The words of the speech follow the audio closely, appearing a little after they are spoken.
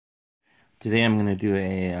Today I'm going to do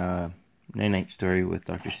a night-night story with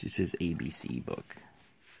Dr. Seuss's ABC book.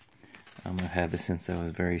 I've had this since I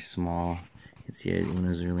was very small. You can see when I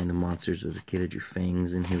was really into monsters as a kid, I drew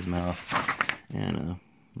fangs in his mouth. And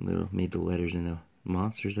made the letters into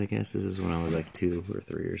monsters, I guess. This is when I was like 2 or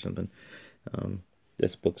 3 or something.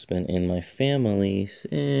 This book's been in my family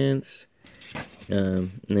since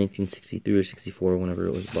 1963 or 64, whenever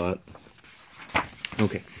it was bought.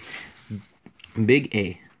 Okay. Big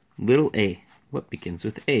A. Little A. What begins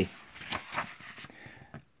with A?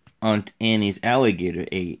 Aunt Annie's alligator.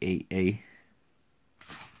 A.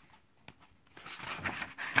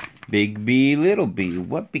 Big B, little B.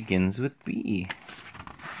 What begins with B?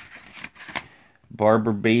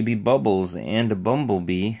 Barber baby Bubbles and a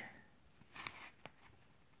bumblebee.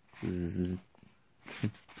 Z.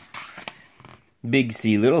 Big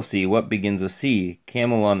C, little C. What begins with C?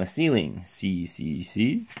 Camel on the ceiling.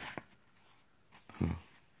 C.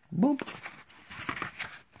 Boop.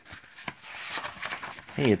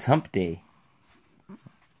 Hey, it's hump day.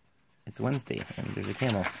 It's Wednesday, and there's a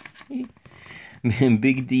camel.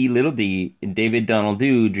 Big D, little D. David Donald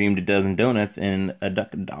Do dreamed a dozen donuts and a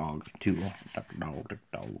duck dog, too. Duck dog.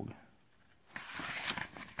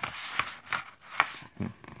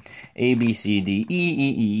 A, B, C, D,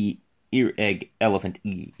 E. Ear, egg, elephant,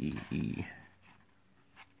 E.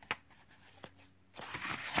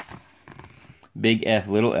 Big F,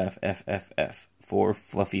 little F. 4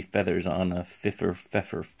 fluffy feathers on a fiffer,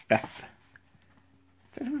 feff.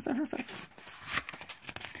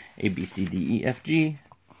 A, B, C, D, E, F, G.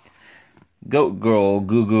 Goat girl,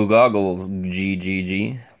 goo goggles,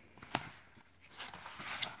 G.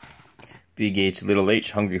 Big H, little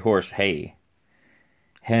H, hungry horse, hey.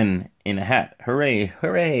 Hen in a hat, hooray.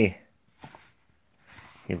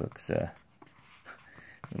 He looks a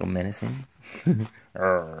little menacing.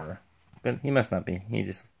 But he must not be. He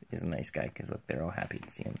just is a nice guy, because look, they're all happy to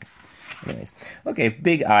see him. Anyways. Okay,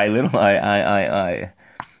 big I, little I.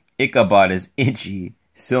 Ichabod is itchy.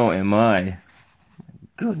 So am I. My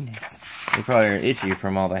goodness. They probably are itchy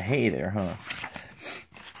from all the hay there, huh?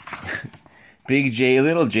 Big J,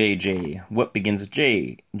 little JJ. What begins with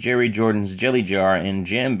J? Jerry Jordan's jelly jar and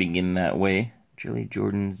jam begin that way. Jerry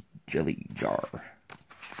Jordan's jelly jar.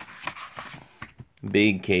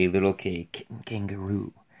 Big K, little K. Kitten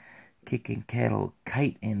kangaroo. Kicking cattle,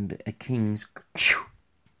 kite, and a king's...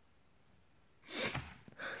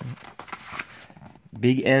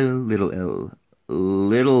 Big L, little L.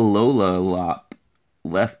 Little Lola Lop.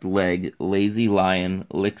 Left leg, lazy lion,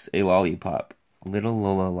 licks a lollipop. Little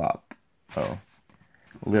Lola Lop. Oh.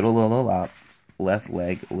 Little Lola Lop. Left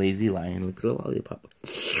leg, lazy lion, licks a lollipop.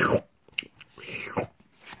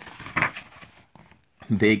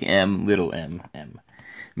 Big M, little M.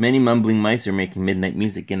 Many mumbling mice are making midnight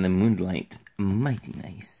music in the moonlight. Mighty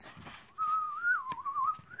nice.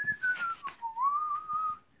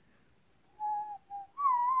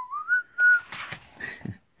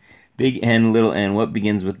 Big N, little n. What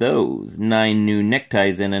begins with those? 9 new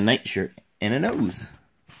neckties and a nightshirt and a nose.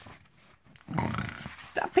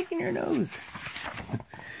 Stop picking your nose.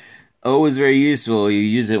 O is very useful. You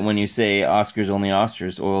use it when you say Oscar's only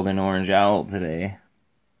ostrich oiled an orange owl today.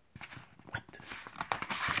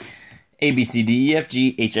 A, B, C, D, E, F,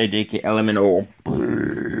 G, H, I, J, K, L, M, N, O.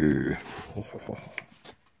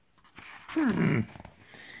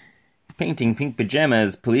 Painting pink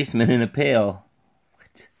pajamas, policeman in a pail.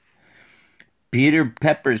 What? Peter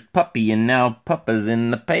Pepper's puppy and now Papa's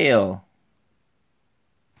in the pail.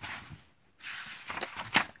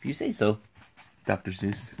 If you say so, Dr.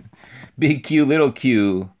 Seuss. Big Q, little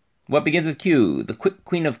Q. What begins with Q? The quick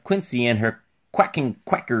queen of Quincy and her quacking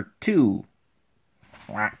quacker too.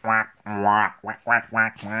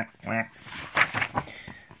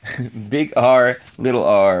 Big R, little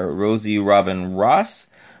r. Rosie, Robin, Ross.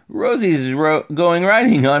 Rosie's going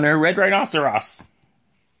riding on her red rhinoceros.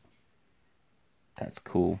 That's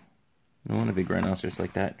cool. I want a big rhinoceros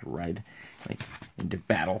like that to ride into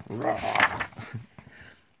battle.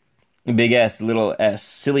 Big S, little s.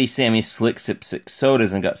 Silly Sammy slick sip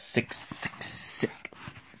sodas and got sick. Let's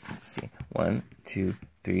see. 1, 2,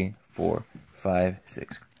 3, 4, 5,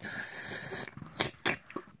 6.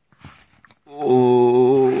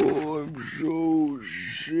 Oh, I'm so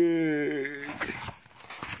sick.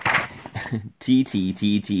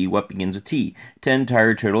 T. What begins with T? 10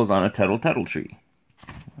 tired turtles on a tuttle tree.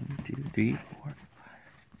 1, 2, 3, 4, 5,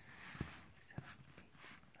 6, 7, 8, 9,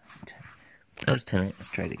 10. That was 10. Right? Let's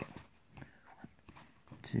try it again.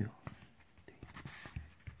 1, 2, 3,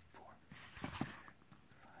 4, 5,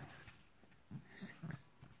 6,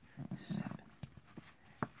 7,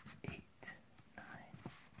 8, 9,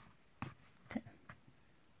 10.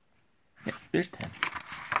 Yep. There's 10.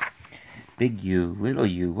 Big U, little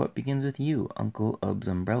U, what begins with U? Uncle Ub's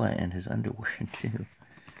umbrella and his underwear, too.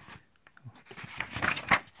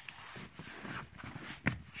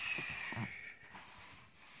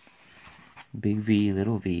 Big V,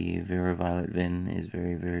 little V, Vera Violet Vin is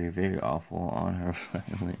very, very, very awful on her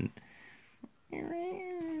violin.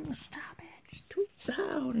 Stop it, it's too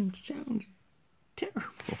loud and sounds terrible.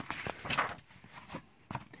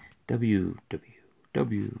 W, W,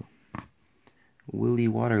 W. Willie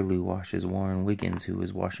Waterloo washes Warren Wiggins, who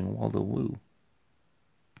is washing Waldo Woo.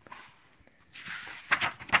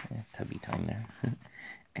 Tubby time there.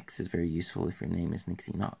 X is very useful if your name is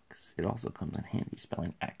Nixie Knox. It also comes in handy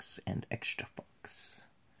spelling X and extra fox.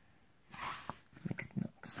 Nixie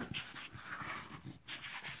Knox.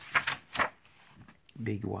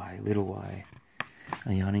 Big Y, little Y.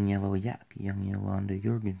 A yawning yellow yak. Young Yolanda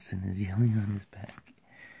Jorgensen is yelling on his back.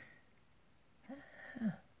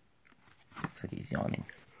 Looks like he's yawning.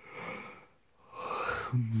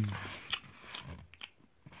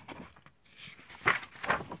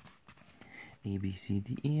 A, B, C,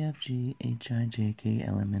 D, E, F, G, H, I, J, K,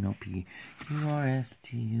 L, M, N, O, P, Q, R, S,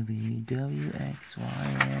 T, U, V, W, X,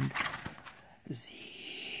 Y, and Z.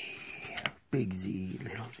 Big Z,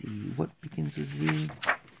 little Z. What begins with Z?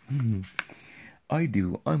 I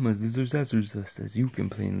do. I'm as disastrous as you can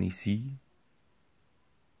plainly see.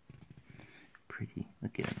 Pretty.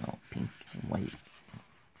 Look at it all pink and white.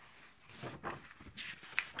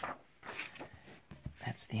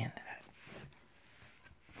 That's the end of it.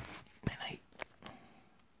 Good night.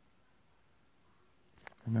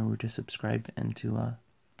 Remember to subscribe and to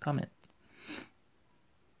comment.